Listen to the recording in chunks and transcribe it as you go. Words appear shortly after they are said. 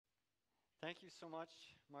Thank you so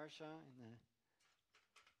much, Marcia and the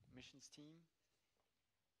missions team.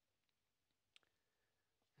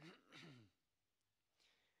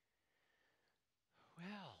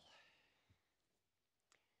 Well,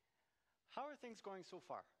 how are things going so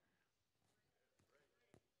far?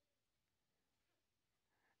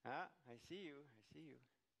 I see you. I see you.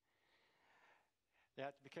 You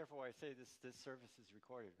have to be careful what I say. This service is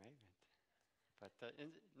recorded, right? But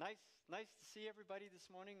nice to see everybody this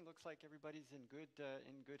morning. Looks like everybody's in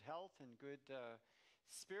good health and good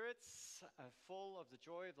spirits, full of the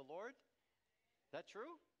joy of the Lord. Is that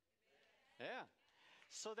true? Yeah.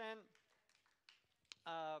 So then,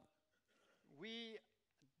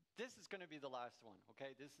 this is going to be the last one,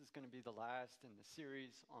 okay? This is going to be the last in the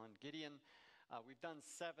series on Gideon. We've done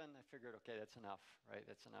 7. I figured, okay, that's enough, right?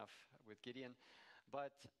 That's enough with Gideon.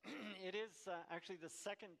 But it is actually the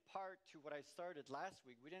second part to what I started last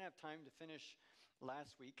week. We didn't have time to finish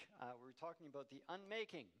last week. We were talking about the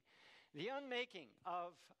unmaking. The unmaking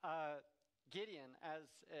of Gideon as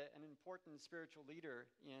an important spiritual leader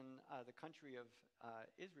in the country of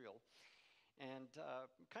Israel. And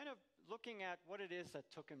kind of looking at what it is that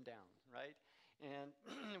took him down, right? And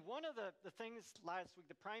one of the things last week,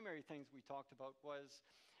 the primary things we talked about was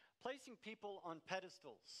placing people on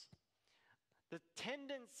pedestals. The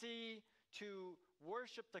tendency to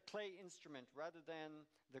worship the clay instrument rather than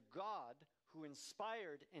the God who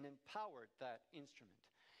inspired and empowered that instrument.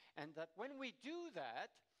 And that when we do that,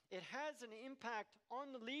 it has an impact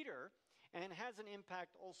on the leader and has an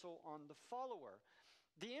impact also on the follower.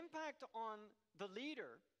 The impact on the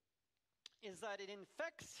leader is that it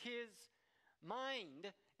infects his mind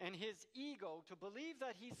and his ego to believe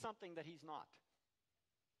that he's something that he's not.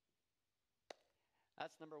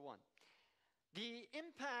 That's number one. The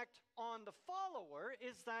impact on the follower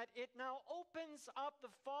is that it now opens up the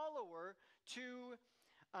follower to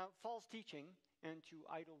false teaching and to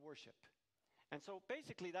idol worship. And so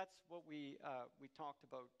basically that's what we talked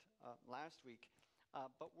about last week.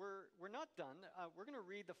 But we're not done. We're going to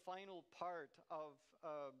read the final part of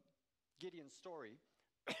Gideon's story.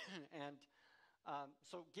 And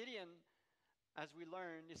so Gideon, as we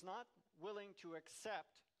learned, is not willing to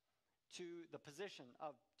accept to the position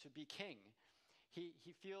of to be king.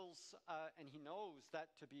 He feels and he knows that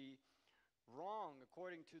to be wrong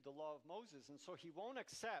according to the law of Moses. And so he won't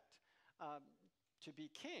accept to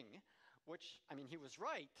be king, which, I mean, he was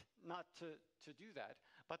right not to do that.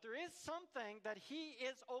 But there is something that he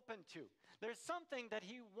is open to. There's something that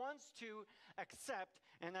he wants to accept,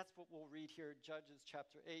 and that's what we'll read here, Judges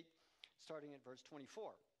chapter 8, starting at verse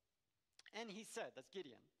 24. And he said, that's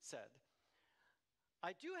Gideon, said,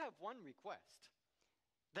 I do have one request,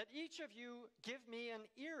 that each of you give me an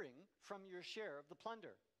earring from your share of the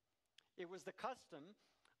plunder. It was the custom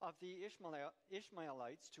of the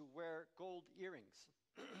Ishmaelites to wear gold earrings.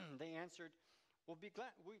 They answered, we'll be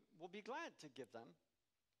glad to give them.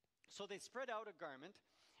 So they spread out a garment,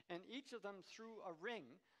 and each of them threw a ring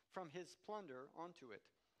from his plunder onto it.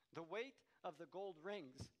 The weight of the gold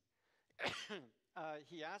rings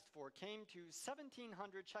he asked for came to 1,700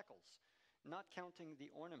 shekels, not counting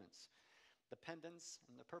the ornaments, the pendants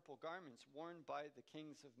and the purple garments worn by the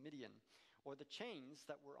kings of Midian, or the chains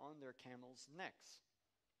that were on their camels' necks.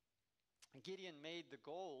 Gideon made the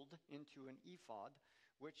gold into an ephod,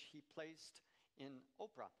 which he placed in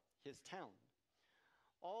Ophrah, his town.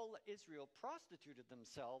 All Israel prostituted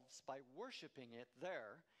themselves by worshiping it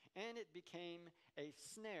there, and it became a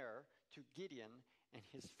snare to Gideon and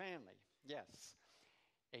his family. Yes,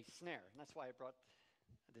 a snare. And that's why I brought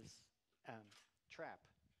this trap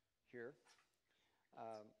here.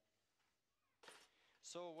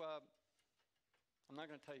 So I'm not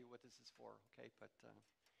going to tell you what this is for, okay? But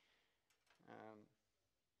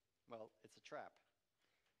well, it's a trap.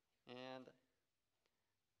 And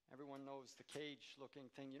everyone knows the cage-looking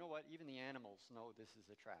thing. You know what? Even the animals know this is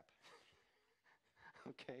a trap.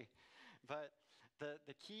 Okay? But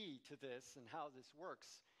the key to this and how this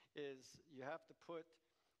works is you have to put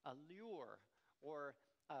a lure or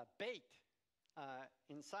a bait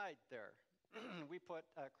inside there. We put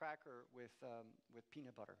a cracker with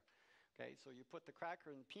peanut butter. Okay? So you put the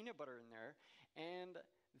cracker and peanut butter in there, and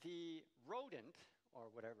the rodent, or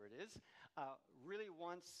whatever it is, really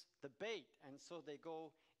wants the bait. And so they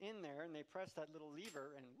go in there and they press that little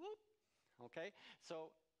lever and whoop, okay?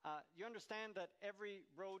 So you understand that every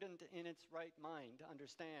rodent in its right mind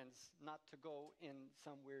understands not to go in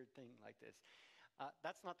some weird thing like this.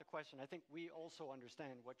 That's not the question. I think we also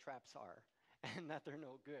understand what traps are and that they're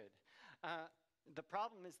no good. The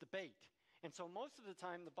problem is the bait. And so most of the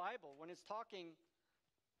time the Bible, when it's talking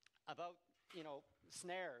about,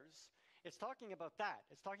 snares, it's talking about that.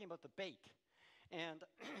 It's talking about the bait. And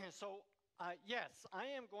so, yes, I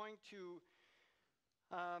am going to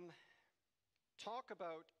talk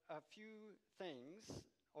about a few things,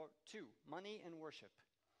 or two, money and worship.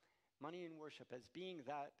 Money and worship as being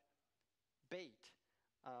that bait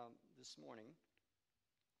this morning.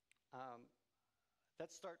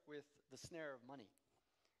 Let's start with the snare of money.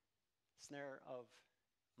 Snare of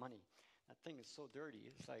money. That thing is so dirty.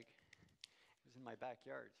 It's like it was in my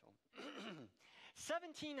backyard. So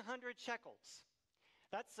 1,700 shekels.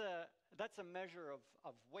 That's a measure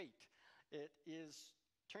of weight. It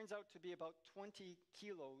turns out to be about 20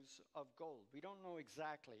 kilos of gold. We don't know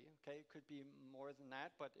exactly. Okay, it could be more than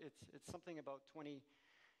that, but it's something about 20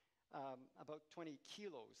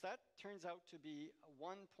 kilos. That turns out to be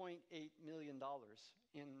 $1.8 million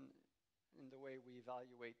in the way we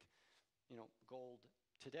evaluate, gold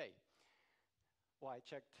today. Well, I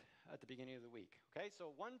checked at the beginning of the week. Okay,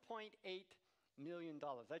 so $1.8 million.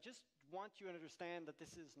 I just want you to understand that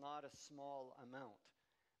this is not a small amount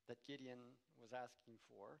that Gideon was asking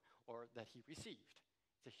for or that he received.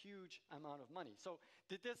 It's a huge amount of money. So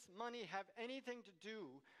did this money have anything to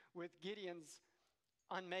do with Gideon's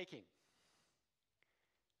unmaking?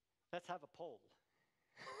 Let's have a poll.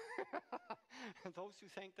 Those who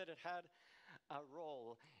think that it had a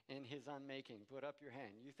role in his unmaking, put up your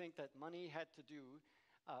hand. You think that money had to do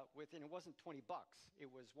with, and it wasn't $20, it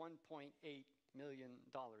was $1.8 million.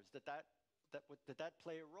 Did that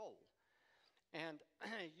play a role? And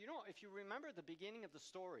if you remember the beginning of the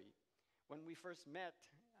story, when we first met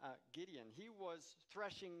Gideon, he was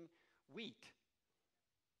threshing wheat.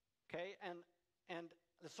 Okay, and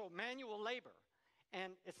so manual labor.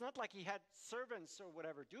 And it's not like he had servants or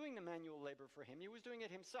whatever doing the manual labor for him. He was doing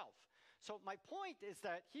it himself. So my point is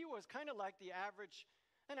that he was kind of like an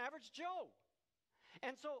average Joe.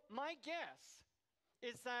 And so my guess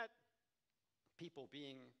is that people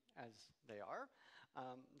being as they are,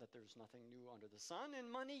 that there's nothing new under the sun. And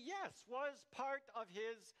money, yes, was part of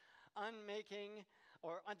his unmaking,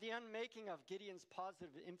 or the unmaking of Gideon's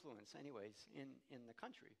positive influence anyways in the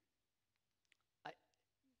country.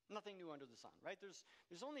 Nothing new under the sun, right?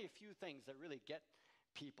 There's only a few things that really get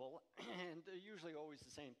people, and they're usually always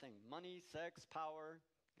the same thing. Money, sex, power,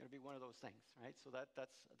 going to be one of those things, right? So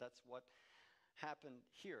that's what happened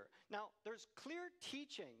here. Now, there's clear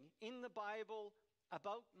teaching in the Bible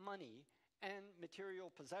about money and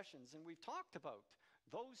material possessions, and we've talked about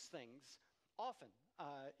those things often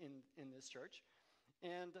in this church.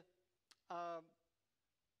 And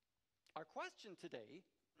our question today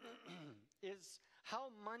is how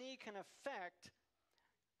money can affect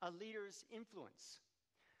a leader's influence.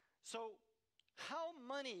 So how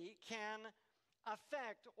money can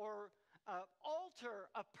affect or alter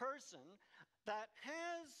a person that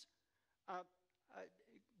has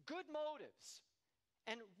good motives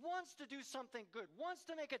and wants to do something good, wants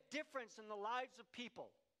to make a difference in the lives of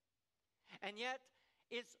people, and yet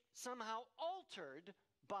is somehow altered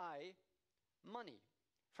by money.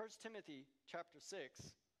 1 Timothy chapter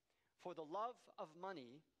 6, for the love of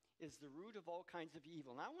money is the root of all kinds of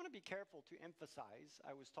evil. Now, I want to be careful to emphasize,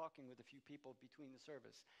 I was talking with a few people between the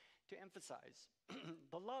service, to emphasize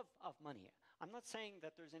the love of money. I'm not saying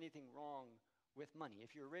that there's anything wrong with money.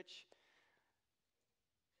 If you're rich,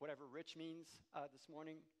 whatever rich means this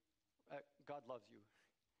morning, God loves you.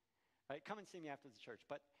 Right? Come and see me after the church.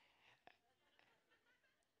 But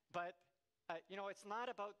it's not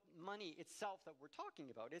about money itself that we're talking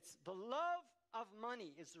about. It's the love of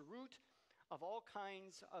money is the root of all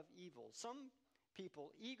kinds of evil. Some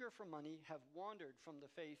people eager for money have wandered from the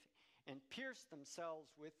faith and pierced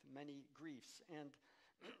themselves with many griefs. And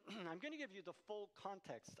I'm going to give you the full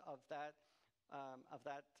context of that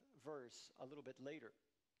verse a little bit later.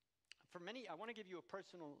 I want to give you a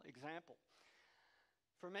personal example.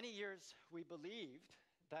 For many years, we believed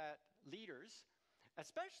that leaders,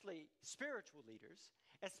 especially spiritual leaders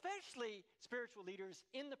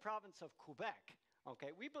in the province of Quebec,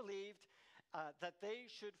 okay, we believed that they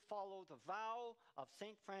should follow the vow of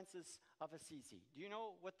St. Francis of Assisi. Do you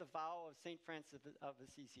know what the vow of St. Francis of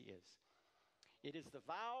Assisi is? It is the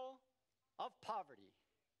vow of poverty.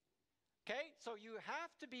 Okay, so you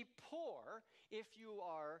have to be poor if you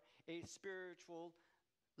are a spiritual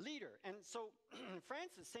leader. And so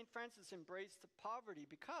St. Francis embraced poverty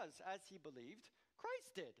because, as he believed,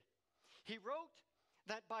 Christ did. He wrote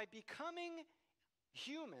that by becoming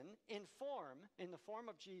human in the form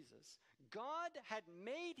of Jesus, God had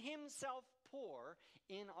made himself poor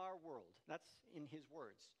in our world. That's in his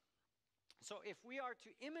words. So if we are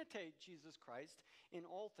to imitate Jesus Christ in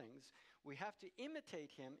all things, we have to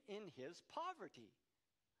imitate him in his poverty.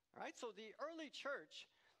 All right? So the early church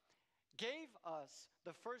gave us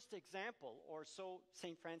the first example, or so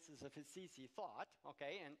St. Francis of Assisi thought,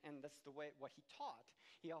 okay, and that's the way what he taught.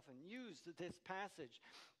 He often used this passage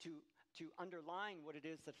to underline what it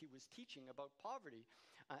is that he was teaching about poverty.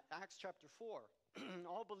 Acts chapter 4,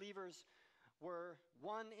 all believers were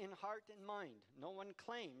one in heart and mind. No one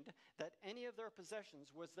claimed that any of their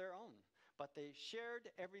possessions was their own, but they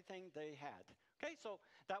shared everything they had. Okay, so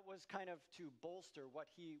that was kind of to bolster what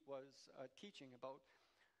he was teaching about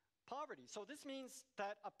poverty. So this means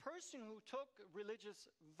that a person who took religious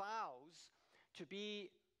vows to be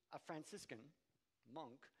a Franciscan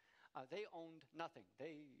monk, they owned nothing.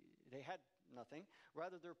 They had nothing.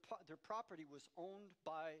 Rather, their property was owned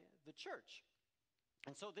by the church.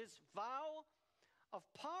 And so this vow of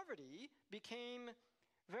poverty became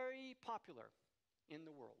very popular in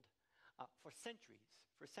the world for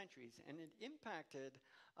centuries, and it impacted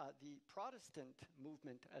the Protestant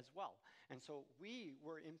movement as well. And so we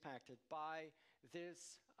were impacted by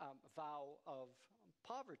this vow of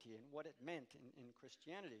poverty and what it meant in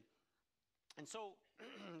Christianity. And so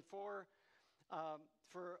for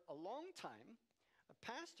a long time,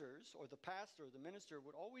 pastors, or the pastor or the minister,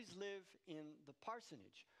 would always live in the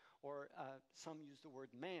parsonage, or some use the word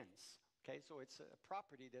manse. Okay, so it's a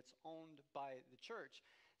property that's owned by the church.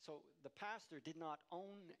 So the pastor did not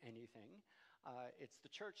own anything. It's the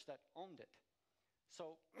church that owned it.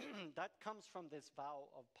 So that comes from this vow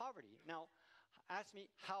of poverty. Now, ask me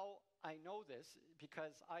how I know this,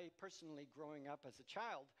 because I personally, growing up as a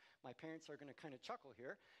child, my parents are going to kind of chuckle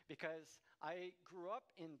here, because I grew up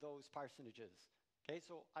in those parsonages. Okay,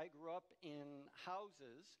 so I grew up in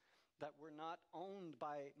houses that were not owned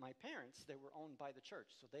by my parents. They were owned by the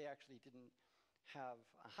church. So they actually didn't have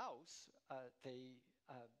a house.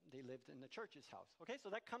 They lived in the church's house. Okay, so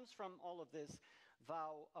that comes from all of this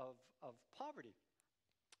vow of poverty.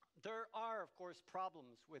 There are, of course,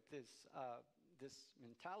 problems with this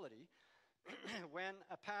mentality. When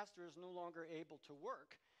a pastor is no longer able to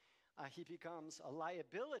work, he becomes a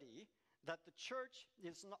liability that the church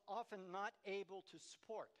is often not able to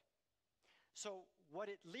support. So what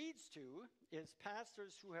it leads to is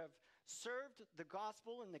pastors who have served the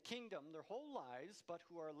gospel and the kingdom their whole lives, but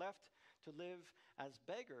who are left to live as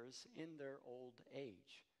beggars in their old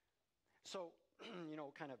age. So,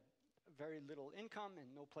 kind of very little income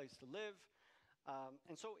and no place to live.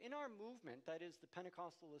 And so in our movement, that is the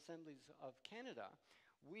Pentecostal Assemblies of Canada,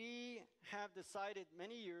 we have decided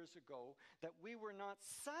many years ago that we were not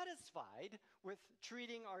satisfied with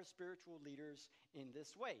treating our spiritual leaders in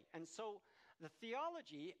this way. And so the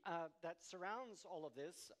theology that surrounds all of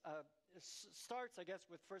this starts, I guess,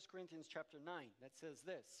 with 1 Corinthians chapter 9 that says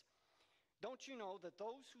this: "Don't you know that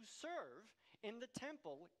those who serve in the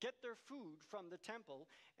temple get their food from the temple,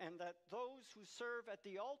 and that those who serve at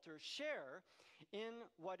the altar share in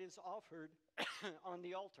what is offered on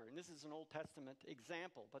the altar?" And this is an Old Testament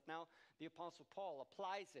example, but now the Apostle Paul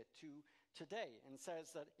applies it to today and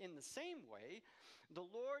says that in the same way, the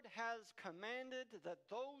Lord has commanded that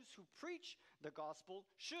those who preach the gospel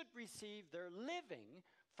should receive their living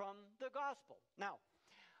from the gospel. Now,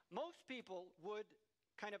 most people would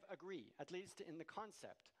kind of agree, at least in the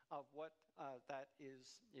concept of what that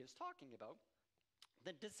is talking about.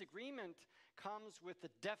 The disagreement comes with the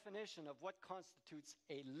definition of what constitutes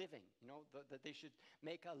a living, that they should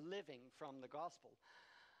make a living from the gospel.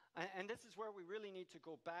 And this is where we really need to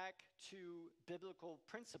go back to biblical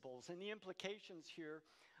principles. And the implications here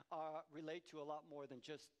relate to a lot more than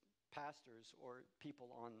just pastors or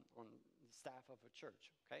people on the staff of a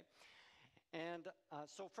church, okay? And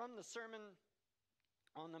so from the Sermon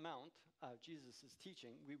on the Mount, Jesus'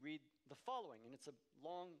 teaching, we read the following, and it's a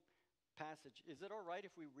long passage. Is it all right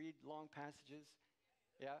if we read long passages?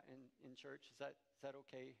 Yeah, in church? Is that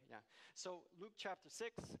okay? Yeah. So Luke chapter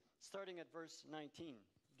 6, starting at verse 19.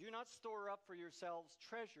 "Do not store up for yourselves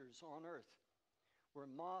treasures on earth, where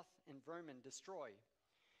moth and vermin destroy,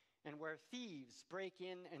 and where thieves break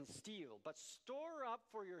in and steal. But store up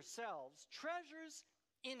for yourselves treasures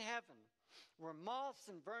in heaven, where moths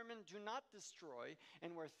and vermin do not destroy,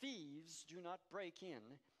 and where thieves do not break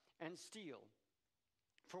in and steal.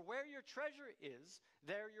 For where your treasure is,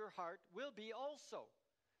 there your heart will be also.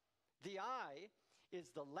 The eye is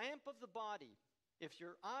the lamp of the body. If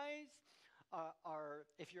your eyes are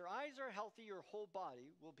healthy, your whole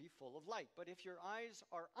body will be full of light. But if your eyes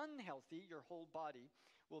are unhealthy, your whole body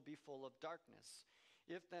will be full of darkness.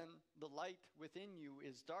 If then the light within you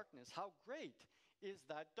is darkness, how great is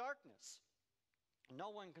that darkness? No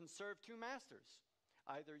one can serve two masters.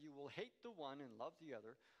 Either you will hate the one and love the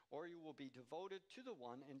other, or you will be devoted to the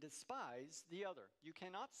one and despise the other. You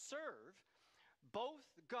cannot serve both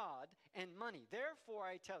God and money. Therefore,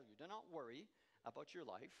 I tell you, do not worry about your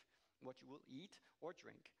life, what you will eat or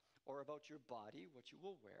drink, or about your body, what you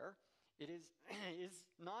will wear. It is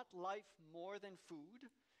not life more than food,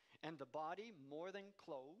 and the body more than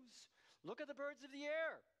clothes? Look at the birds of the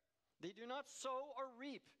air. They do not sow or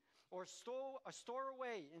reap or store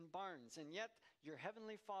away in barns, and yet your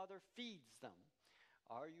heavenly Father feeds them.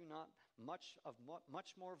 Are you not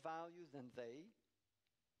much more value than they?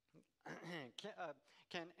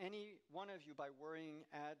 Can any one of you, by worrying,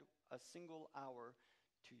 add a single hour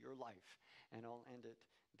to your life? And I'll end it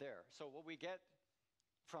there. So what we get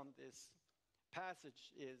from this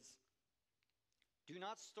passage is, do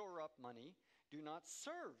not store up money, do not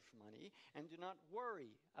serve money, and do not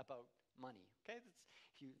worry about money. Okay,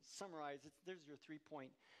 if you summarize it, there's your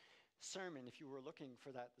 3-point sermon if you were looking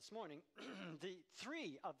for that this morning. The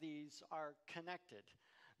three of these are connected.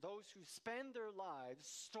 Those who spend their lives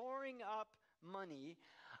storing up money,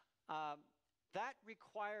 that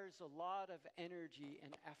requires a lot of energy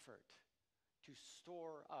and effort to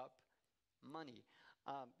store up money.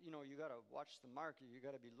 You got to watch the market. You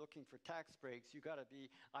got to be looking for tax breaks. You got to be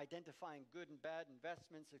identifying good and bad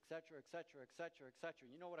investments, etc., etc., etc., etc.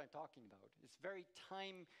 You know what I'm talking about. It's very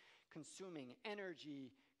time-consuming,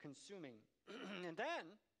 energy-consuming. And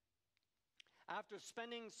then, after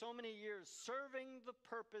spending so many years serving the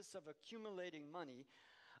purpose of accumulating money,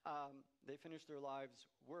 they finish their lives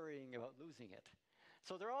worrying about losing it.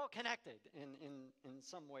 So they're all connected in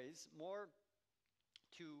some ways. More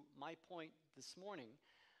to my point this morning,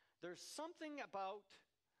 there's something about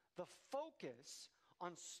the focus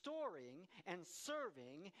on storing and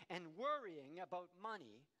serving and worrying about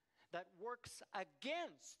money that works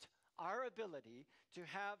against our ability to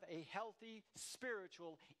have a healthy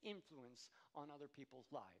spiritual influence on other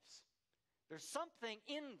people's lives. There's something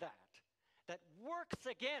in that works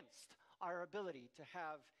against our ability to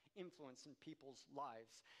have influence in people's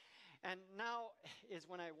lives. And now is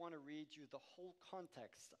when I want to read you the whole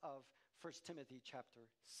context of 1 Timothy chapter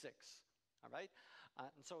 6. All right?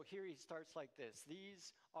 And so here he starts like this.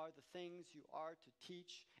 These are the things you are to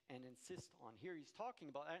teach and insist on. Here he's talking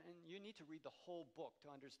about, and you need to read the whole book to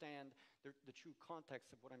understand the true context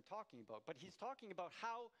of what I'm talking about. But he's talking about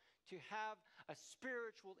how to have a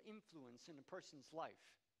spiritual influence in a person's life.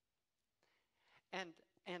 And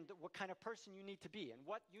what kind of person you need to be and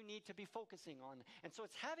what you need to be focusing on. And so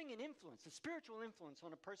it's having an influence, a spiritual influence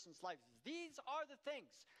on a person's life. These are the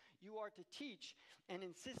things you are to teach and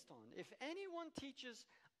insist on. If anyone teaches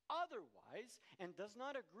otherwise and does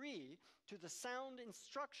not agree to the sound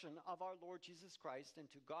instruction of our Lord Jesus Christ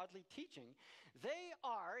and to godly teaching, they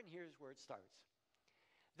are, and here's where it starts,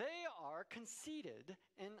 they are conceited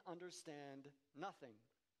and understand nothing.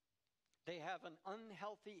 They have an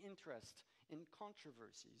unhealthy interest in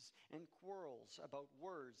controversies and quarrels about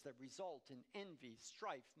words that result in envy,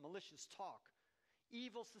 strife, malicious talk,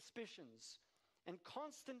 evil suspicions, and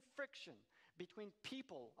constant friction between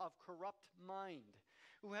people of corrupt mind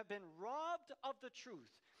who have been robbed of the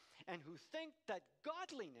truth and who think that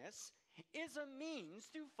godliness is a means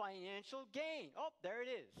to financial gain. Oh, there it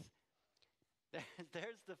is.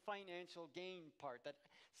 There's the financial gain part that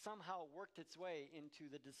somehow worked its way into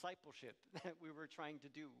the discipleship that we were trying to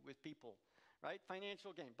do with people, right?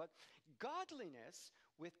 Financial gain. But godliness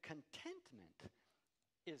with contentment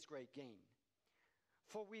is great gain.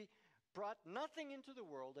 For we brought nothing into the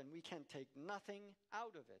world and we can take nothing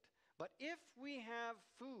out of it. But if we have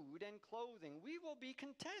food and clothing, we will be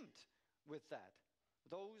content with that.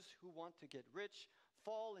 Those who want to get rich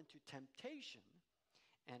fall into temptation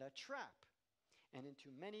and a trap, and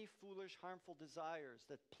into many foolish, harmful desires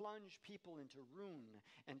that plunge people into ruin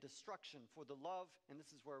and destruction. For the love, and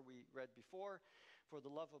this is where we read before, for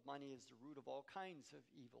the love of money is the root of all kinds of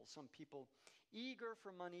evil. Some people eager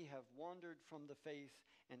for money have wandered from the faith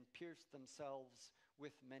and pierced themselves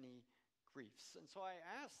with many griefs. And so I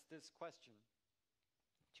asked this question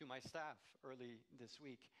to my staff early this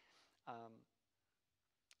week, and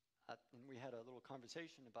we had a little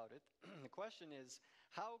conversation about it. The question is,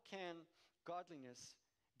 how can godliness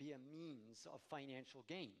be a means of financial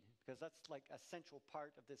gain? Because that's like a central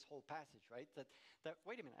part of this whole passage, right? That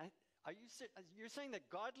wait a minute, you're saying that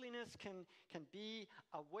godliness can be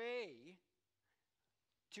a way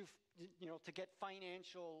to get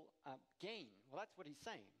financial gain. Well, that's what he's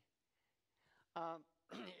saying.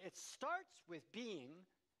 It starts with being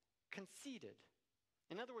conceited.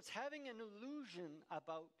 In other words, having an illusion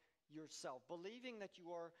about yourself, believing that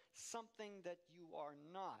you are something that you are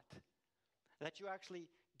not, that you actually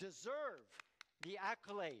deserve the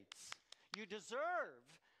accolades. You deserve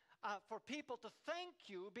for people to thank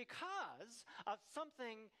you because of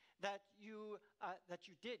something that you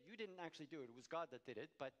did. You didn't actually do it. It was God that did it,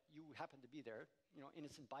 but you happened to be there,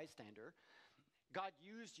 innocent bystander. God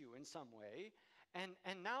used you in some way. And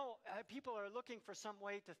now people are looking for some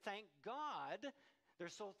way to thank God. They're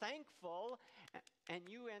so thankful, and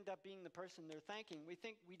you end up being the person they're thanking. We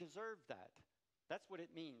think we deserve that. That's what it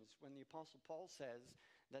means when the Apostle Paul says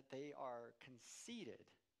that they are conceited.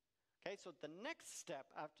 Okay, so the next step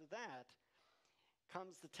after that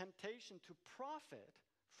comes the temptation to profit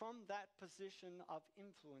from that position of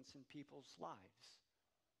influence in people's lives,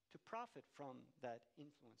 to profit from that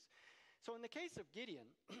influence. So in the case of Gideon,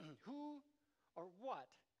 who or what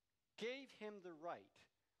gave him the right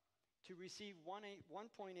to receive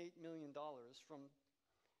 $1.8 million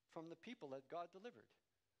from the people that God delivered?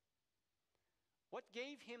 What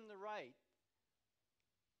gave him the right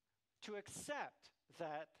to accept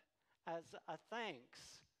that as a thanks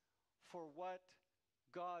for what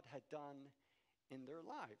God had done in their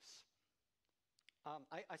lives?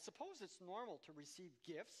 I suppose it's normal to receive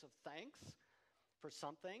gifts of thanks for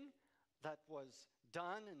something that was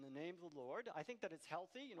done in the name of the Lord. I think that it's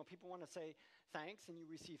healthy. People want to say thanks and you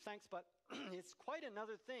receive thanks, but it's quite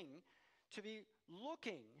another thing to be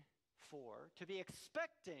looking for, to be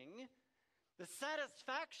expecting the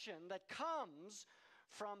satisfaction that comes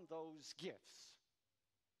from those gifts.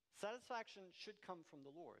 Satisfaction should come from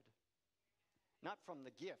the Lord, not from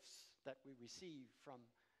the gifts that we receive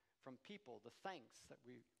from people, the thanks that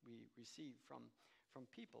we receive from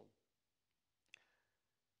people.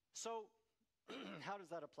 So, how does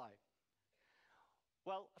that apply?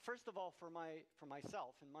 Well, first of all, for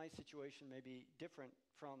myself, and my situation may be different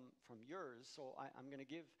from yours, so I'm going to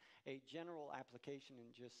give a general application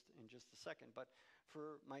in just a second. But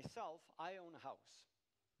for myself, I own a house.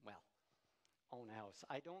 Well, own a house.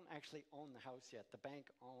 I don't actually own the house yet. The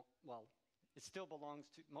bank it still belongs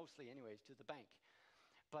to, mostly anyways, to the bank.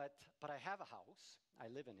 But I have a house. I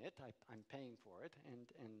live in it. I'm paying for it,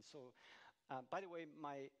 and so. By the way,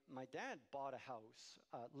 my dad bought a house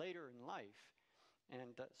later in life,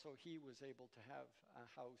 and so he was able to have a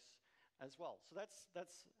house as well. So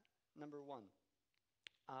that's number one.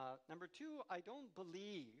 Number two, I don't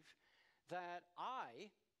believe that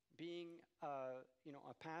I, being a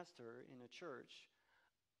pastor in a church,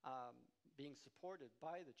 being supported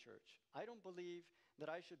by the church, I don't believe that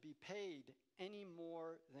I should be paid any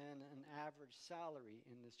more than an average salary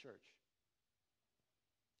in this church.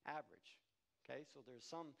 Average. Okay, so there's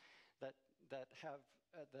some that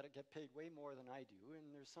get paid way more than I do,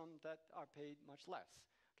 and there's some that are paid much less.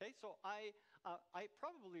 Okay, so I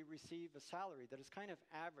probably receive a salary that is kind of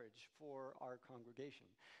average for our congregation.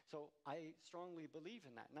 So I strongly believe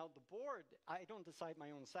in that. Now the board, I don't decide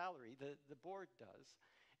my own salary. The board does,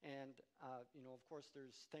 and of course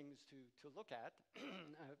there's things to look at.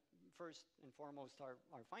 First and foremost, our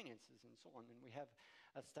finances and so on, and we have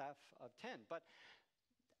a staff of 10, but.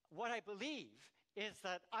 What I believe is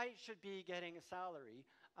that I should be getting a salary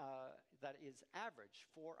that is average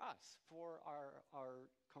for us, for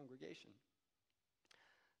our congregation.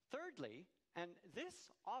 Thirdly, and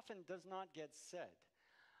this often does not get said,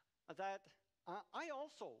 that I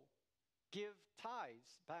also give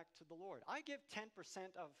tithes back to the Lord. I give 10%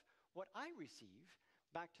 of what I receive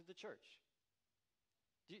back to the church.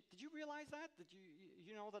 Did you realize that? Did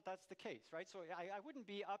you know that that's the case, right? So I wouldn't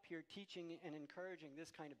be up here teaching and encouraging this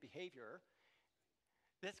kind of behavior,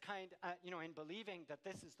 this kind, and believing that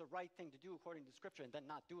this is the right thing to do according to Scripture and then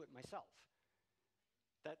not do it myself.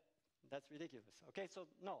 That's ridiculous. Okay, so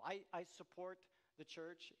no, I support the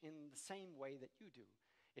church in the same way that you do.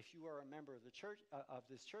 If you are a member of the church, of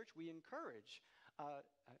this church, we encourage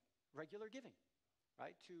regular giving,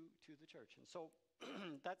 right, to the church. And so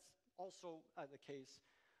that's also the case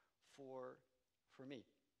for me.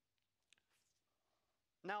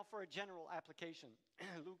 Now for a general application,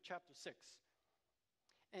 Luke chapter 6.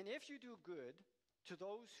 And if you do good to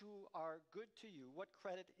those who are good to you, what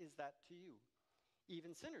credit is that to you?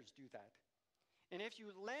 Even sinners do that. And if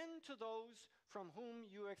you lend to those from whom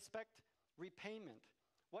you expect repayment,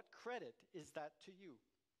 what credit is that to you?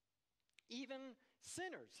 Even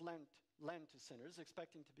sinners lend to sinners,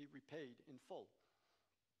 expecting to be repaid in full.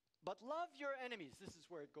 But love your enemies. This is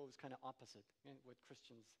where it goes kind of opposite what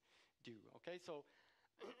Christians do. Okay, so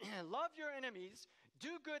love your enemies,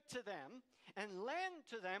 do good to them, and lend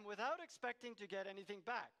to them without expecting to get anything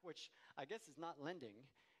back, which I guess is not lending,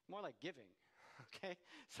 more like giving. Okay,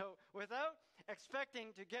 so without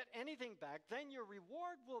expecting to get anything back, then your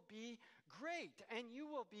reward will be great, and you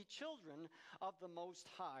will be children of the Most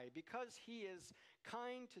High, because He is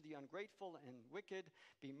kind to the ungrateful and wicked.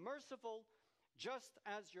 Be merciful, just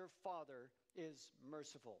as your Father is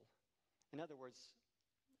merciful. In other words,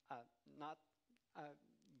 not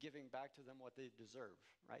giving back to them what they deserve,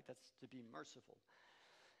 right? That's to be merciful.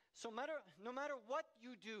 So no matter what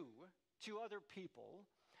you do to other people,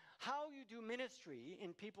 how you do ministry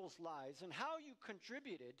in people's lives, and how you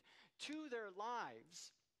contributed to their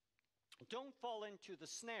lives, don't fall into the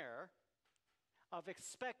snare of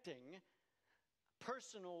expecting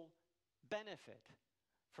personal benefit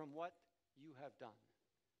from what you have done.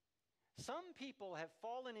 Some people have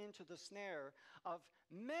fallen into the snare of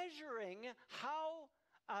measuring how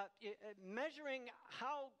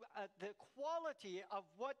the quality of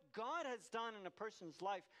what God has done in a person's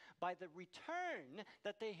life by the return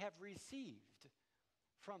that they have received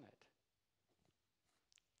from it.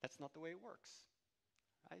 That's not the way it works,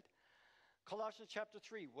 right? Colossians chapter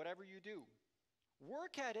 3, whatever you do,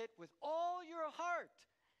 work at it with all your heart,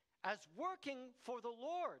 as working for the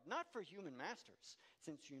Lord, not for human masters,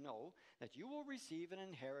 since you know that you will receive an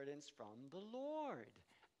inheritance from the Lord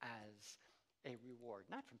as a reward,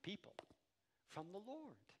 not from people, from the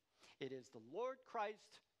Lord. It is the Lord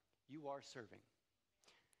Christ you are serving.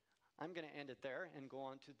 I'm going to end it there and go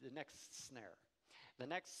on to the next snare. The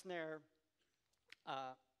next snare,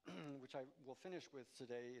 which I will finish with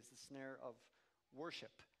today, is the snare of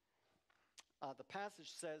worship. The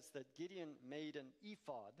passage says that Gideon made an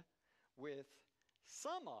ephod with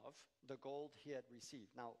some of the gold he had received.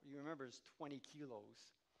 Now, you remember it's 20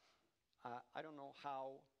 kilos. I don't know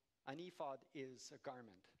how. An ephod is a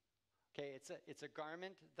garment. Okay, it's a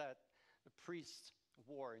garment that the priests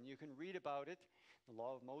wore, and you can read about it. The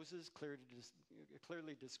law of Moses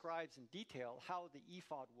clearly describes in detail how the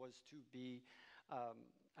ephod was to be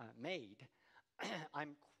made.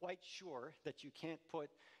 I'm quite sure that you can't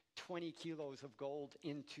put 20 kilos of gold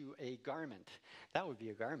into a garment. That would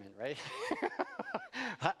be a garment, right?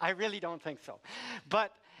 I really don't think so.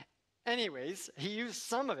 But anyways, he used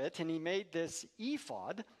some of it, and he made this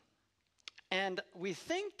ephod. And we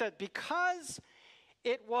think that because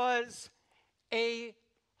it was a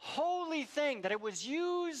holy thing, that it was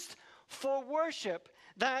used for worship,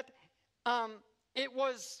 that it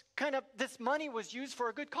was kind of, this money was used for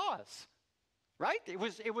a good cause, right?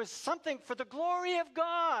 It was something for the glory of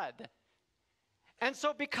God. And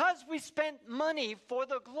so because we spent money for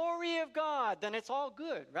the glory of God, then it's all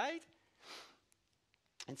good, right?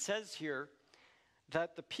 It says here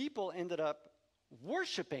that the people ended up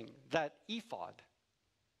worshiping that ephod.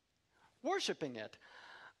 Worshiping it.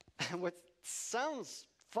 And what sounds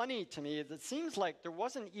funny to me is it seems like there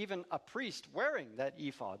wasn't even a priest wearing that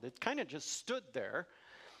ephod. It kind of just stood there,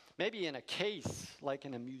 maybe in a case, like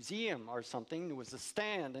in a museum or something. There was a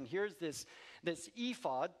stand, and here's this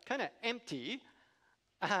ephod, kind of empty,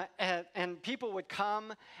 and people would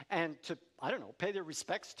come and to, I don't know, pay their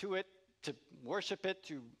respects to it, to worship it,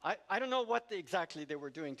 to, I don't know what exactly they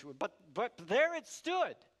were doing to it, but there it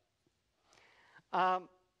stood.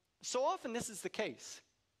 So often this is the case.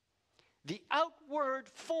 The outward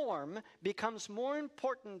form becomes more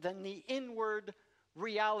important than the inward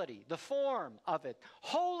reality, the form of it.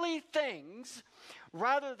 Holy things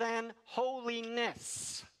rather than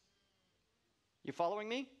holiness. You following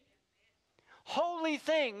me? Holy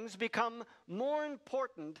things become more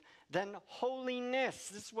important than holiness.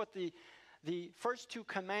 This is what the first two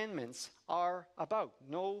commandments are about.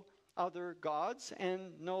 No other gods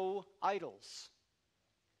and no idols.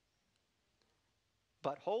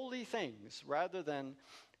 But holy things rather than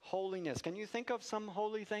holiness. Can you think of some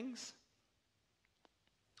holy things?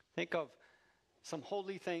 Think of some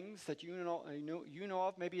holy things that you know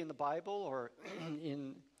of, maybe in the Bible or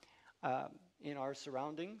in our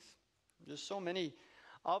surroundings. There's so many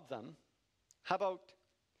of them. How about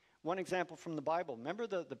one example from the Bible? Remember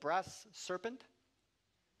the brass serpent?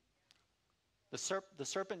 The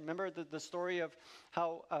serpent, remember the story of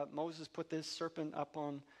how Moses put this serpent up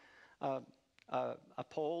on a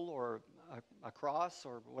pole or a cross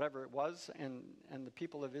or whatever it was, and the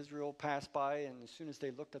people of Israel passed by, and as soon as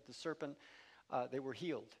they looked at the serpent, they were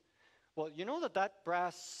healed. Well, you know that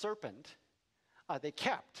brass serpent, they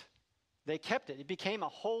kept it. It became a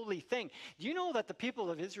holy thing. Do you know that the people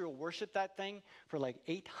of Israel worshiped that thing for like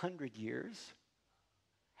 800 years?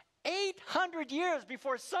 800 years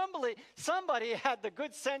before somebody had the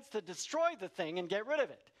good sense to destroy the thing and get rid of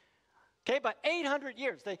it. Okay, but 800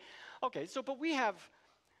 years. But we have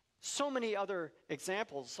so many other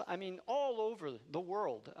examples. I mean, all over the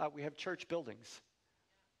world, we have church buildings.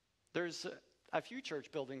 There's a few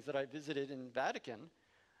church buildings that I visited in Vatican.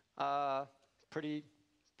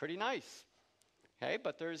 Pretty nice. Okay,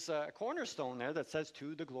 but there's a cornerstone there that says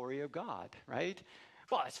 "to the glory of God," right?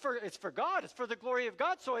 Well, it's for God. It's for the glory of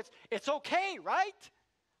God, so it's okay, right?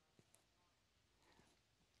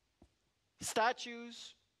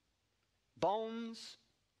 Statues, bones,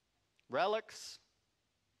 relics.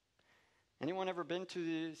 Anyone ever been to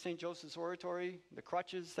the St. Joseph's Oratory, the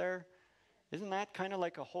crutches there? Isn't that kind of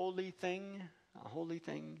like a holy thing? A holy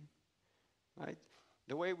thing, right?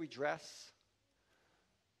 The way we dress,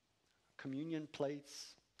 communion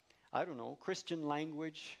plates, I don't know, Christian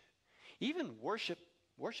language, even worship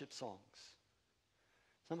songs.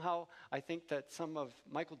 Somehow, I think that some of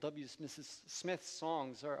Michael W. Smith's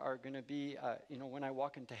songs are going to be, when I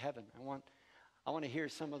walk into heaven. I want to hear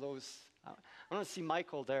some of those. I want to see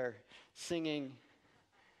Michael there singing.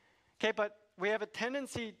 Okay, but we have a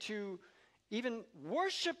tendency to even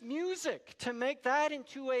worship music, to make that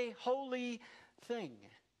into a holy thing.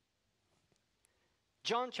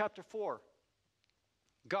 John chapter 4.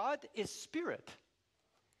 God is spirit,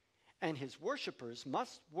 and his worshipers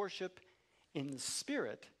must worship in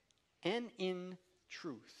spirit and in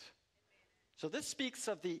truth. So this speaks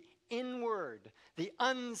of the inward, the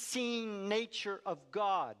unseen nature of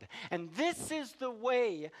God. And this is the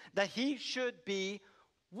way that he should be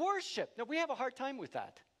worshiped. Now, we have a hard time with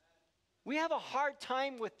that. We have a hard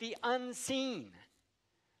time with the unseen.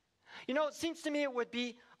 You know, it seems to me it would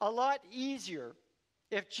be a lot easier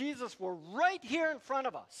if Jesus were right here in front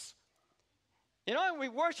of us. You know, and we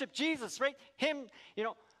worship Jesus, right? Him,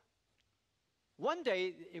 one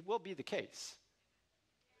day it will be the case.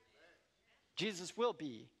 Jesus will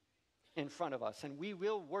be in front of us, and we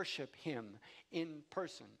will worship him in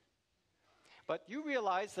person. But you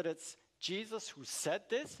realize that it's Jesus who said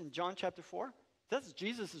this in John chapter 4? That's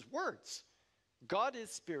Jesus' words. God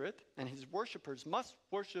is spirit, and his worshipers must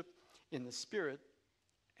worship in the spirit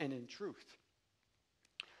and in truth.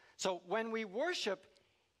 So when we worship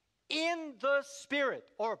in the Spirit,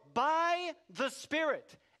 or by the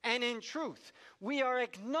Spirit and in truth, we are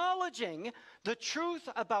acknowledging the truth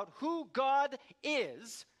about who God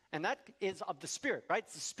is, and that is of the Spirit, right?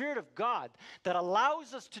 It's the Spirit of God that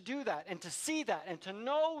allows us to do that and to see that and to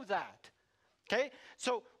know that. Okay?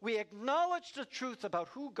 So we acknowledge the truth about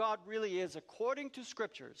who God really is according to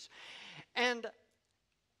Scriptures, and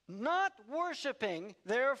not worshiping,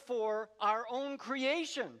 therefore, our own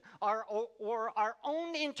creation or our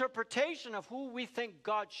own interpretation of who we think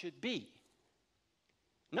God should be.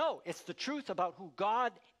 No, it's the truth about who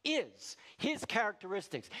God is, his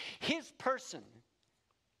characteristics, his person.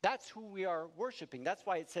 That's who we are worshiping. That's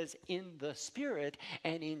why it says in the Spirit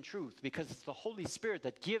and in truth, because it's the Holy Spirit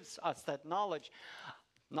that gives us that knowledge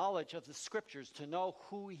of the Scriptures to know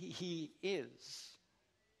who he is.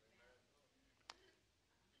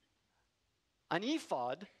 An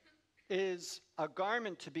ephod is a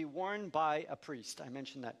garment to be worn by a priest. I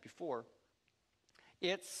mentioned that before.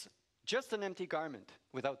 It's just an empty garment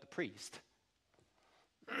without the priest.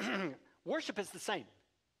 Worship is the same.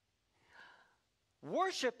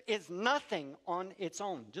 Worship is nothing on its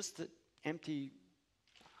own. Just the empty,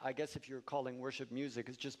 I guess if you're calling worship music,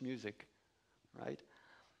 it's just music, right?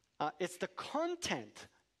 It's the content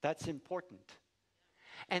that's important.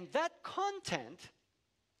 And that content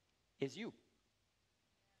is you.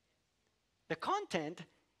 The content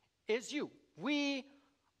is you. We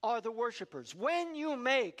are the worshipers. When you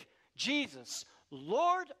make Jesus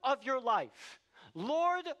Lord of your life,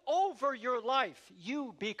 Lord over your life,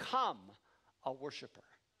 you become a worshiper.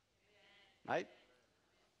 Right?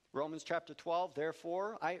 Romans chapter 12,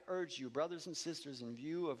 therefore, I urge you, brothers and sisters, in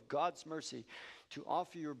view of God's mercy, to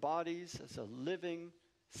offer your bodies as a living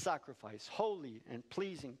sacrifice, holy and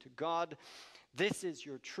pleasing to God. This is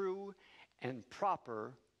your true and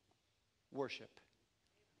proper worship.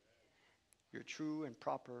 Your true and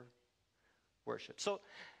proper worship. So,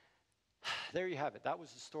 there you have it. That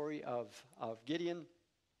was the story of Gideon,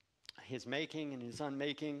 his making and his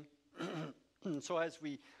unmaking. So as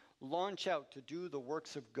we launch out to do the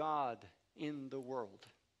works of God in the world,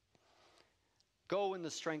 go in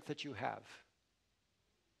the strength that you have.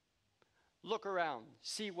 Look around,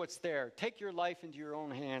 see what's there. Take your life into your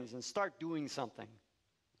own hands and start doing something.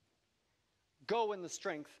 Go in the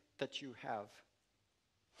strength that you have.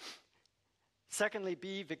 Secondly,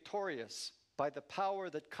 be victorious by the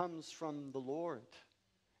power that comes from the Lord,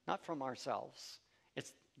 not from ourselves.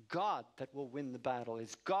 It's God that will win the battle.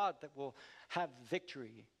 It's God that will have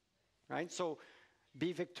victory, right? So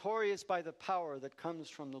be victorious by the power that comes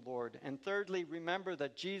from the Lord. And thirdly, remember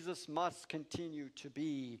that Jesus must continue to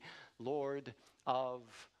be Lord of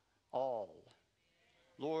all.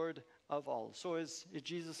 Lord of all. So is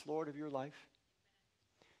Jesus Lord of your life?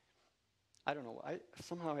 I don't know.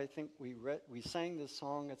 Somehow I think we sang this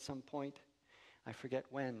song at some point. I forget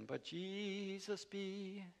when. But Jesus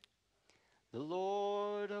be the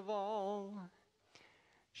Lord of all.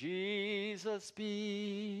 Jesus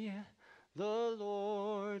be the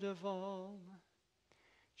Lord of all.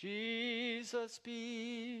 Jesus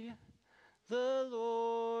be the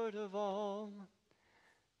Lord of all.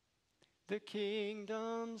 The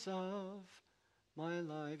kingdoms of my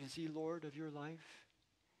life. Is he Lord of your life?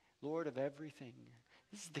 Lord of everything.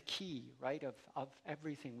 This is the key, right, of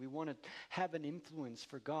everything. We want to have an influence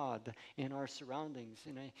for God in our surroundings,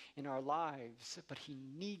 in our lives, but he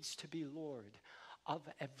needs to be Lord of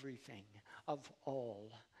everything, of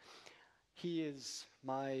all. He is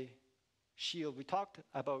my shield. We talked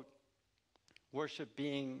about worship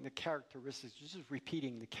being the characteristics, just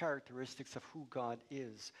repeating the characteristics of who God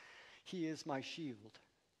is. He is my shield.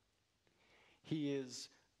 He is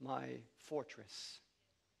my fortress.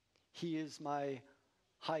 He is my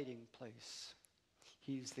hiding place.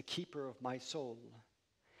 He's the keeper of my soul.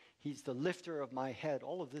 He's the lifter of my head.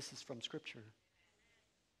 All of this is from Scripture.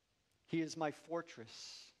 He is my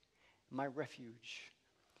fortress, my refuge.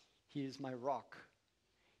 He is my rock.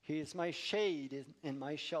 He is my shade and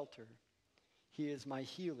my shelter. He is my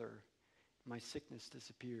healer. My sickness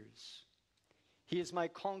disappears. He is my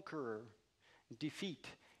conqueror. Defeat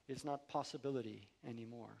is not possibility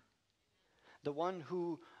anymore. The one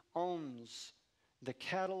who owns the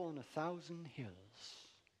cattle on 1,000 hills.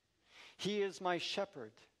 He is my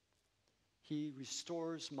shepherd. He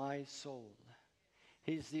restores my soul.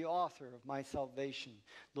 He's the author of my salvation.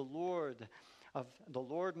 The Lord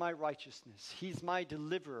my righteousness. He's my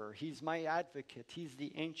deliverer. He's my advocate. He's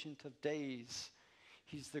the Ancient of Days.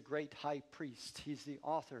 He's the great high priest. He's the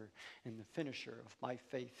author and the finisher of my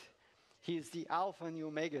faith. He is the Alpha and the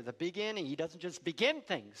Omega, the beginning. He doesn't just begin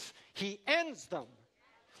things. He ends them.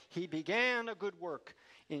 He began a good work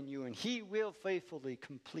in you, and he will faithfully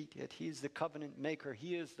complete it. He is the covenant maker.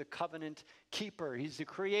 He is the covenant keeper. He's the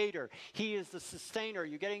creator. He is the sustainer.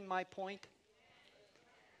 You getting my point?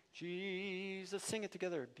 Jesus, sing it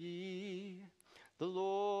together. Be the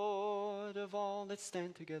Lord of all. Let's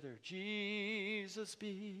stand together. Jesus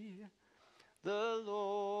be the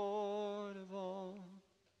Lord of all.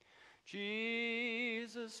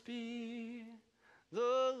 Jesus be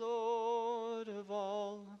the Lord of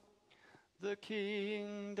all. The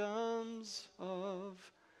kingdoms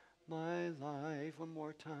of my life. One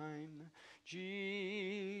more time.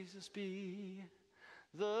 Jesus be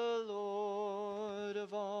the Lord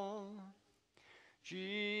of all.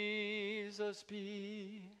 Jesus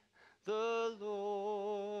be the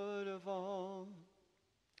Lord of all.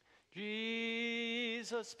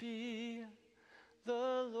 Jesus be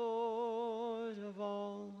the Lord of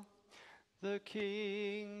all. The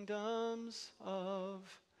kingdoms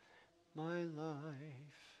of my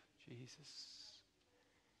life. Jesus.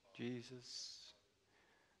 Jesus.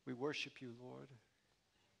 We worship you, Lord.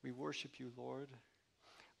 We worship you, Lord.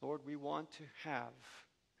 Lord, we want to have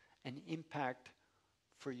an impact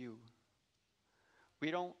for you. We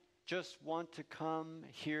don't just want to come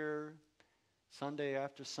here Sunday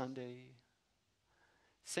after Sunday.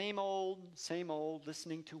 Same old,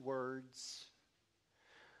 listening to words.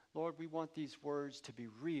 Lord, we want these words to be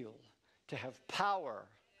real, to have power.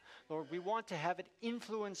 Lord, we want to have an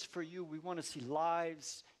influence for you. We want to see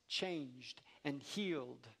lives changed and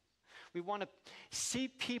healed. We want to see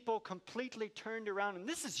people completely turned around. And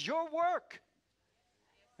this is your work.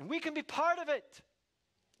 And we can be part of it.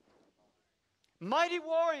 Mighty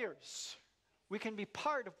warriors, we can be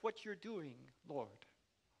part of what you're doing, Lord.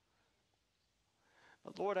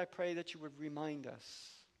 But Lord, I pray that you would remind us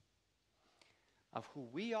of who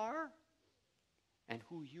we are and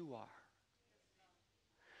who you are.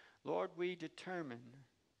 Lord, we determine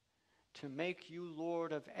to make you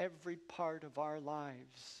Lord of every part of our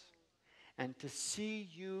lives and to see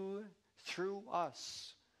you through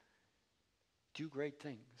us do great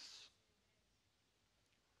things.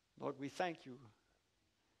 Lord, we thank you.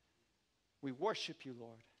 We worship you,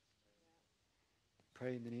 Lord.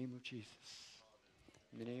 Pray in the name of Jesus.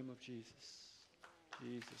 In the name of Jesus.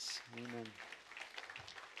 Jesus. Amen.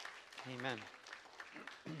 Amen.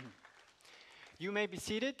 You may be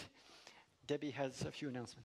seated. Debbie has a few announcements.